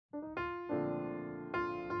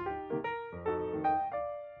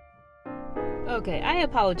Okay, I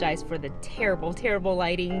apologize for the terrible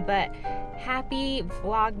lighting, but happy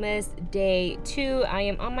Vlogmas day 2. I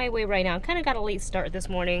am on my way right now. Kind of got a late start this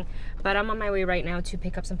morning, but I'm on my way right now to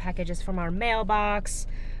pick up some packages from our mailbox.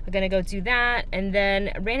 I'm gonna go do that, and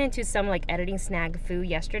then ran into some like editing snafu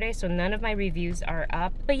yesterday, so none of my reviews are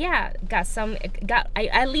up. But yeah, got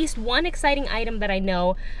at least one exciting item that I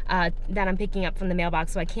know that I'm picking up from the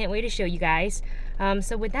mailbox, so I can't wait to show you guys.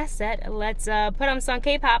 So with that said, let's put on some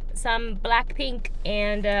K-pop, some Blackpink,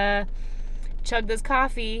 and chug this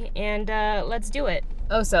coffee, and let's do it.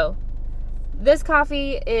 Oh, so this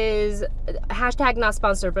coffee is hashtag not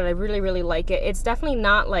sponsored, but I really like it. It's definitely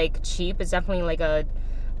not like cheap. It's definitely like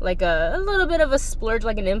a little bit of a splurge,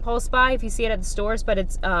 like an impulse buy if you see it at the stores, but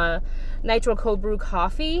it's nitro cold brew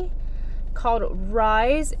coffee called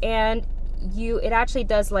Rise, and it actually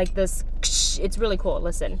does like this. It's really cool.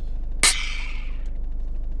 Listen,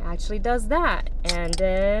 it actually does that, and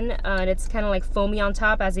then it's kind of like foamy on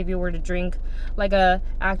top, as if you were to drink like a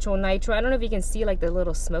actual nitro. I don't know if you can see like the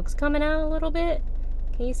little smokes coming out a little bit.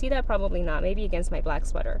 Can you see that? Probably not. Maybe against my black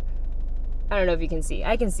sweater. I don't know if you can see.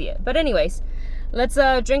 I can see it, but anyways, let's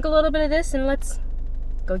drink a little bit of this and let's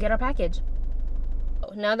go get our package.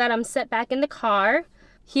 Now that I'm set back in the car,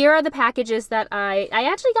 here are the packages that I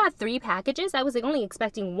actually got 3 packages. I was only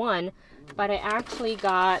expecting 1, but I actually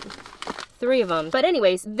got 3 of them. But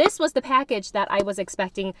anyways, this was the package that I was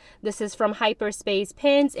expecting. This is from Hyperspace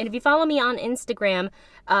Pins, and if you follow me on Instagram,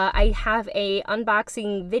 I have a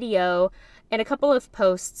unboxing video and a couple of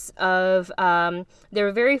posts of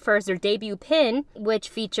their debut pin, which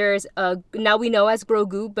features, now we know as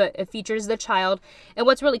Grogu, but it features the child. And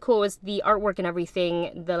what's really cool is the artwork and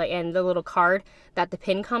everything, and the little card that the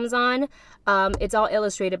pin comes on. It's all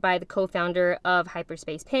illustrated by the co-founder of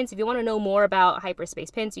Hyperspace Pins. If you want to know more about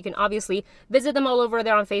Hyperspace Pins, you can obviously visit them all over.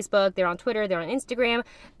 They're on Facebook, they're on Twitter, they're on Instagram.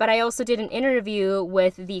 But I also did an interview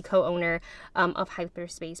with the co-owner of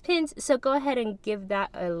Hyperspace Pins. So go ahead and give that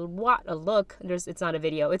a look. It's not a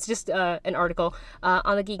video, it's just an article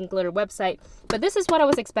on the Geek and Glitter website. But this is what I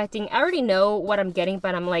was expecting. I already know what I'm getting,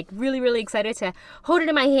 but I'm like really excited to hold it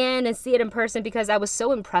in my hand and see it in person, because I was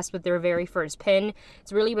so impressed with their very first pin.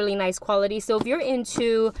 It's really nice quality. So if you're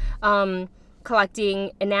into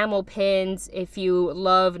collecting enamel pins, if you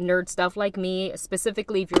love nerd stuff like me,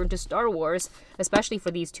 specifically if you're into Star Wars, especially for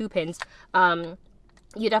these 2 pins,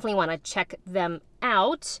 you definitely want to check them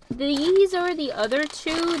out. These are the other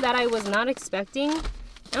 2 that I was not expecting. I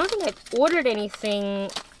don't think I've ordered anything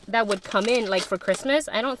that would come in like for Christmas.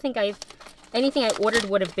 I don't think anything I ordered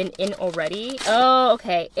would have been in already. Oh,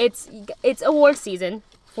 okay. It's award season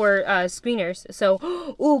for screeners. So,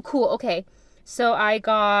 ooh, cool. Okay. So I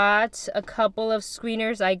got a couple of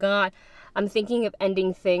screeners. I'm thinking of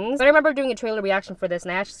Ending Things. But I remember doing a trailer reaction for this,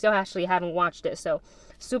 and I still haven't watched it. So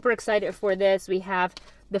super excited for this. We have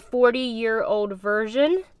the 40-year-old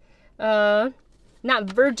version. Not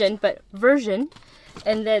virgin, but version.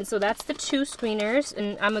 And then, so that's the 2 screeners.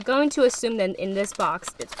 And I'm going to assume that in this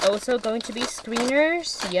box, it's also going to be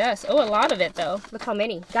screeners. Yes. Oh, a lot of it, though. Look how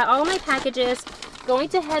many. Got all my packages. Going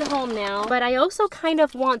to head home now. But I also kind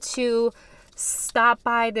of want to stop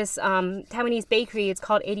by this Taiwanese bakery. It's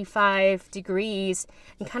called 85 Degrees,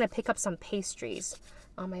 and kind of pick up some pastries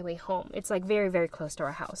on my way home. It's like very close to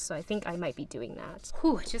our house, so I think I might be doing that.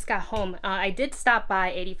 Whew, I just got home. I did stop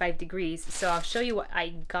by 85 Degrees, so I'll show you what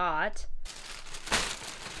I got.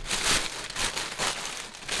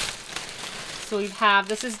 So we have,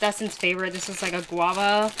 this is Dustin's favorite. This is like a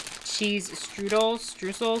guava cheese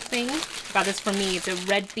streusel thing. Got this for me. It's a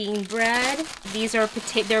red bean bread. These are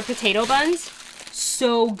they're potato buns.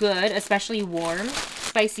 So good, especially warm.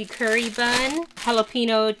 Spicy curry bun,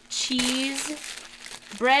 jalapeno cheese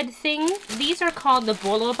bread thing. These are called the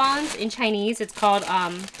bolo buns in Chinese. It's called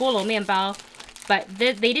bolo mianbao. But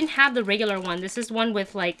they didn't have the regular one. This is one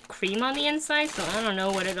with like cream on the inside, so I don't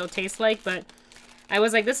know what it'll taste like, but I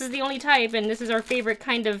was like, this is the only type, and this is our favorite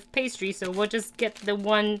kind of pastry, so we'll just get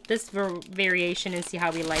this variation and see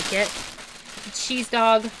how we like it. Cheese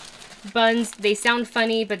dog buns, they sound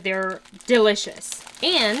funny, but they're delicious.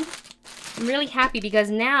 And I'm really happy because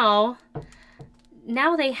now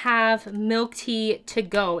they have milk tea to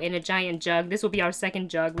go in a giant jug. This will be our 2nd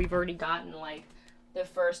jug. We've already gotten like the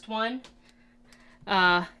first one.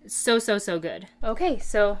 So good. Okay,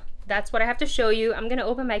 so that's what I have to show you. I'm gonna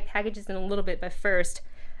open my packages in a little bit, but first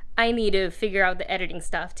I need to figure out the editing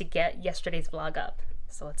stuff to get yesterday's vlog up.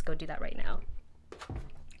 So let's go do that right now.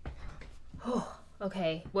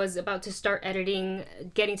 Okay, was about to start editing,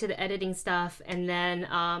 getting to the editing stuff, and then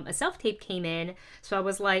a self-tape came in. So I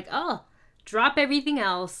was like, oh, drop everything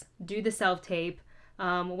else, do the self-tape.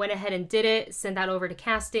 Went ahead and did it, sent that over to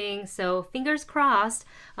casting. So fingers crossed.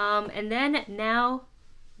 And then now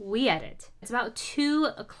we edit. It's about 2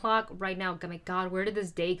 o'clock right now. Oh my God, where did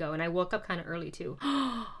this day go? And I woke up kind of early too.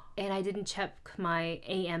 And I didn't check my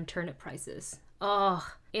AM turnip prices. Oh,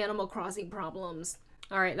 Animal Crossing problems.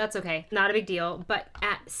 All right, that's okay. Not a big deal. But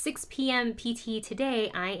at 6 p.m. PT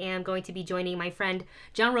today, I am going to be joining my friend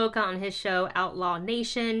John Roca on his show Outlaw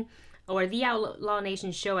Nation, or The Outlaw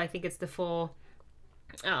Nation Show. I think it's the full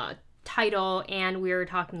title. And we're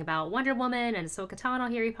talking about Wonder Woman and Ahsoka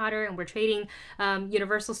Tano, Harry Potter, and we're trading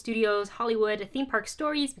Universal Studios, Hollywood theme park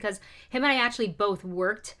stories, because him and I actually both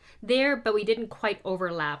worked there, but we didn't quite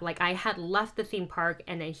overlap. Like, I had left the theme park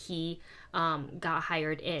and then he got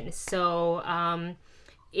hired in. So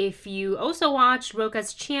if you also watched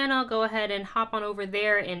Roca's channel, go ahead and hop on over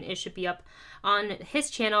there, and it should be up on his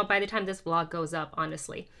channel by the time this vlog goes up,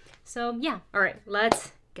 honestly. So yeah, all right,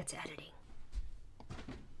 let's get to editing.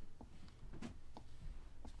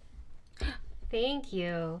 Thank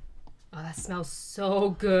you. Oh, that smells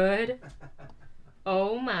so good.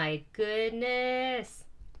 Oh my goodness.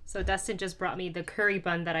 So Dustin just brought me the curry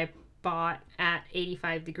bun that I bought at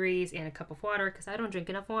 85 degrees and a cup of water because I don't drink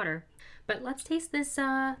enough water. But let's taste this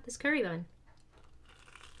this curry bun.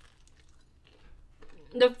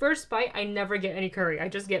 The first bite, I never get any curry. I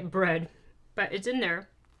just get bread, but it's in there.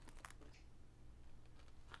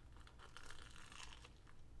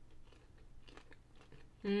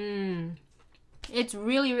 It's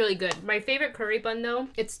really, really good. My favorite curry bun, though,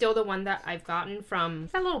 it's still the one that I've gotten from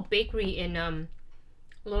that little bakery in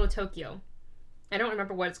Little Tokyo. I don't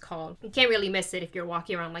remember what it's called. You can't really miss it if you're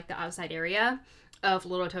walking around like the outside area of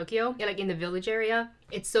Little Tokyo. Yeah, like in the village area.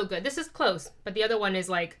 It's so good. This is close, but the other one is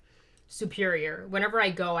like superior. Whenever I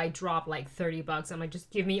go, I drop like 30 bucks. I'm like,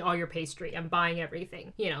 just give me all your pastry. I'm buying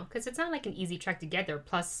everything, you know, because it's not like an easy trek to get there.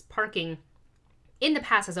 Plus parking in the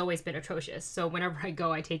past has always been atrocious. So whenever I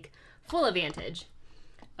go, I take full advantage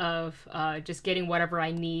of just getting whatever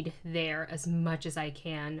I need there as much as I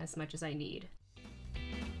can, as much as I need.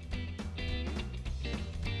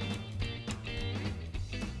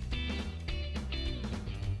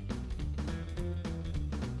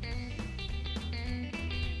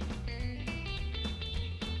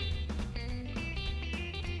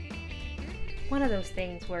 One of those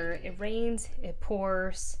things where it rains, it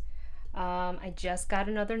pours. I just got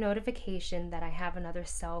another notification that I have another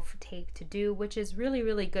self-tape to do, which is really,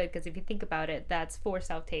 really good because if you think about it, that's 4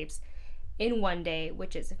 self-tapes in one day,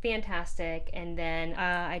 which is fantastic. And then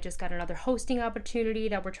I just got another hosting opportunity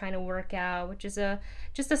that we're trying to work out, which is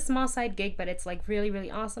just a small side gig, but it's like really,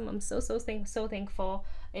 really awesome. I'm so thankful.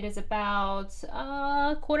 It is about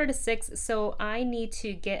 5:45, so I need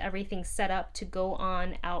to get everything set up to go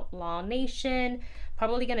on Outlaw Nation.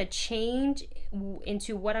 Probably gonna change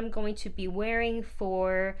into what I'm going to be wearing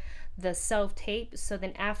for the self-tape. So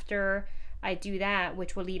then after I do that,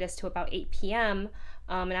 which will lead us to about 8 p.m.,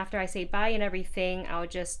 and after I say bye and everything, I'll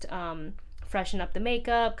just freshen up the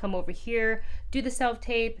makeup, come over here, do the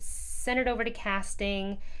self-tape, send it over to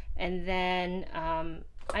casting, and then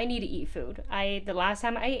I need to eat food. The last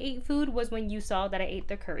time I ate food was when you saw that I ate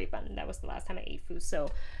the curry bun. That was the last time I ate food. So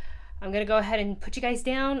I'm gonna go ahead and put you guys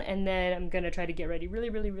down, and then I'm gonna try to get ready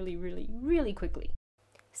really quickly.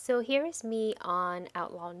 So here is me on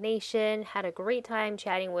Outlaw Nation. Had a great time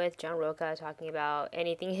chatting with John Roca, talking about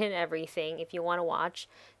anything and everything. If you want to watch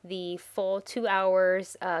the full 2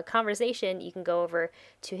 hours conversation, you can go over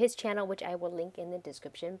to his channel, which I will link in the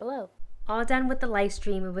description below. All done with the live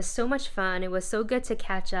stream. It was so much fun. It was so good to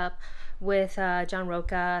catch up with John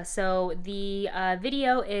Roca. So the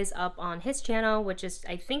video is up on his channel, which is,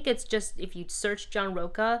 I think it's just, if you search John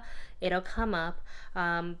Roca, it'll come up.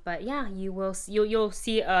 But yeah, you'll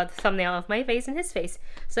see a thumbnail of my face and his face.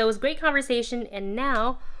 So it was a great conversation, and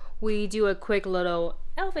now we do a quick little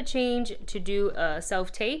outfit change to do a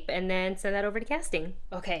self-tape and then send that over to casting.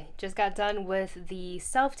 Okay, just got done with the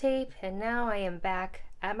self-tape, and now I am back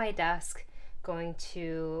at my desk going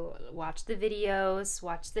to watch the videos,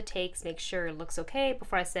 watch the takes, make sure it looks okay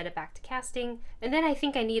before I send it back to casting. And then I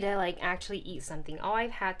think I need to like actually eat something. All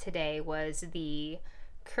I've had today was the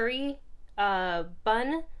curry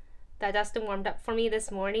bun that Dustin warmed up for me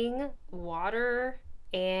this morning, water,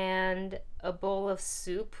 and a bowl of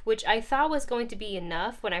soup, which I thought was going to be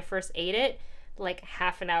enough when I first ate it like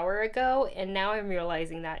half an hour ago, and now I'm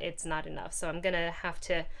realizing that it's not enough. So I'm gonna have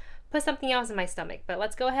to put something else in my stomach. But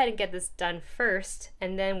let's go ahead and get this done first,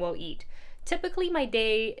 and then we'll eat. Typically my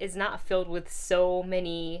day is not filled with so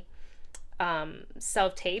many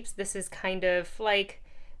self-tapes. This is kind of like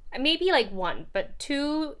maybe like one, but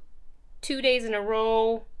two days in a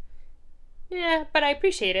row, Yeah, but I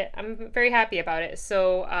appreciate it. I'm very happy about it.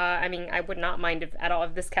 So, I mean, I would not mind if at all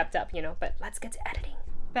if this kept up, you know, but let's get to editing.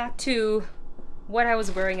 Back to what I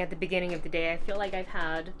was wearing at the beginning of the day. I feel like I've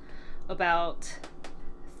had about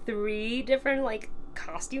 3 different, like,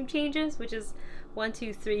 costume changes, which is 1,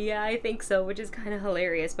 2, 3, yeah, I think so, which is kind of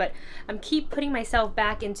hilarious. But I'm keep putting myself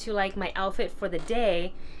back into, like, my outfit for the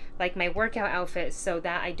day, like my workout outfit, so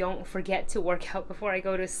that I don't forget to work out before I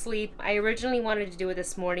go to sleep. I originally wanted to do it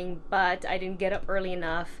this morning, but I didn't get up early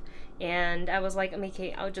enough, and I was like,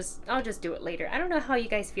 okay, I'll just do it later. I don't know how you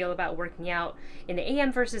guys feel about working out in the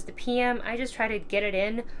AM versus the PM. I just try to get it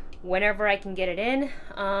in whenever I can get it in.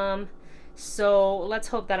 So let's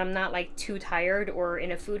hope that I'm not like too tired or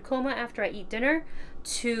in a food coma after I eat dinner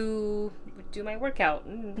to do my workout.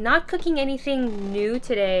 Not cooking anything new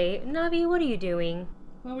today. Navi, what are you doing?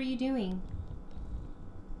 What were you doing?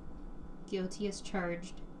 Guilty as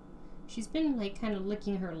charged. She's been like kind of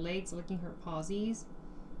licking her legs, licking her pawsies,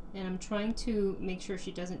 and I'm trying to make sure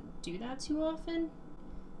she doesn't do that too often.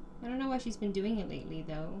 I don't know why she's been doing it lately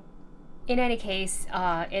though. In any case,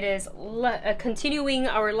 it is continuing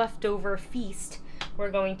our leftover feast.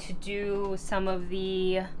 We're going to do some of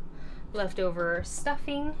the leftover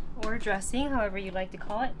stuffing or dressing, however you like to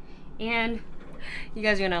call it. And you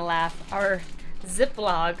guys are gonna laugh. Our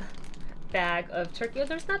Ziploc bag of turkey. Oh,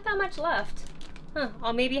 there's not that much left. Huh,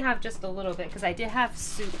 I'll maybe have just a little bit because I did have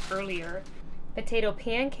soup earlier. Potato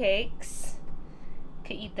pancakes.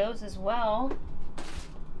 Could eat those as well.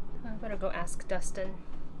 I better go ask Dustin.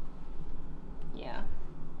 Yeah.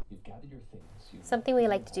 Something we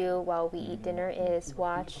like to do while we eat dinner is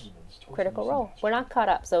watch Critical Role. We're not caught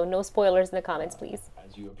up, so no spoilers in the comments, please.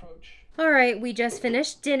 Alright, we just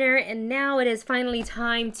finished dinner, and now it is finally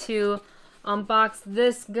time to unbox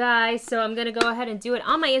this guy. So I'm gonna go ahead and do it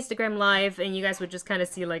on my Instagram live, and you guys would just kind of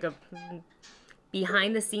see like a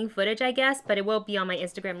behind the scene footage, I guess, but it will be on my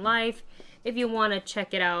Instagram live if you want to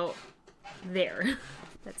check it out there.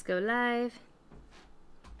 Let's go live.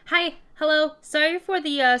 Hi, hello. Sorry for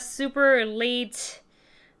the super late,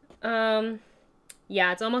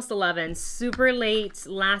 yeah, it's almost 11. Super late,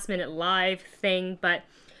 last minute live thing, but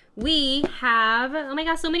we have, oh my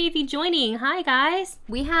gosh, so many of you joining. Hi guys.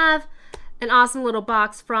 We have an awesome little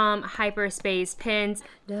box from Hyperspace Pins.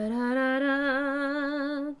 Da, da, da,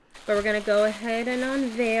 da. But we're gonna go ahead and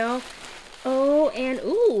unveil. Oh, and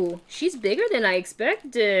ooh, she's bigger than I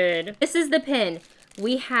expected. This is the pin.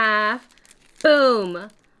 We have, boom,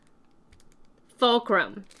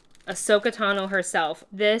 Fulcrum, Ahsoka Tano herself.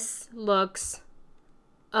 This looks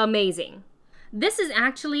amazing. This is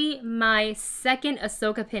actually my second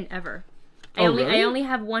Ahsoka pin ever. Really? I only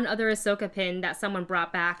have one other Ahsoka pin that someone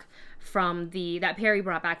brought back from that Perry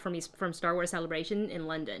brought back from Star Wars Celebration in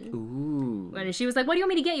London. Ooh. And she was like, what do you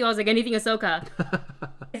want me to get you? I was like, anything Ahsoka.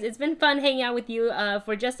 It's been fun hanging out with you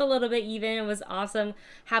for just a little bit even. It was awesome.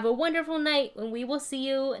 Have a wonderful night, and we will see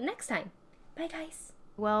you next time. Bye, guys.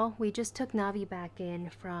 Well, we just took Navi back in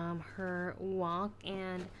from her walk,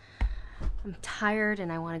 and I'm tired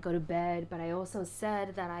and I want to go to bed, but I also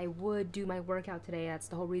said that I would do my workout today. That's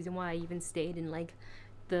the whole reason why I even stayed in like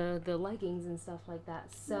the leggings and stuff like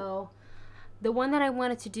that. So the one that I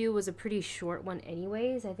wanted to do was a pretty short one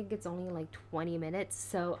anyways. I think it's only like 20 minutes.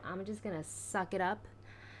 So I'm just gonna suck it up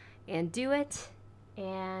and do it.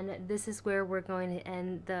 And this is where we're going to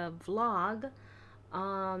end the vlog.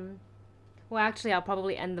 Well, actually, I'll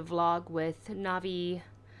probably end the vlog with Navi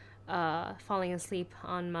falling asleep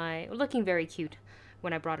on looking very cute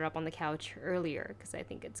when I brought her up on the couch earlier, because I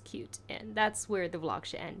think it's cute, and that's where the vlog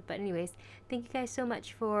should end. But anyways, thank you guys so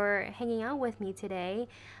much for hanging out with me today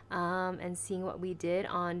and seeing what we did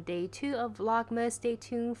on day 2 of Vlogmas. Stay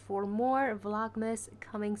tuned for more Vlogmas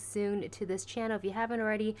coming soon to this channel. If you haven't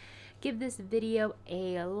already, give this video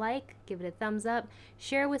a like, give it a thumbs up,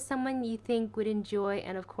 share with someone you think would enjoy,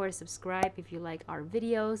 and of course subscribe if you like our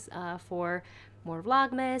videos for more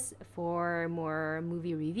Vlogmas, for more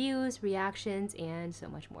movie reviews, reactions, and so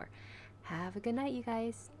much more. Have a good night, you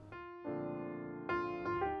guys.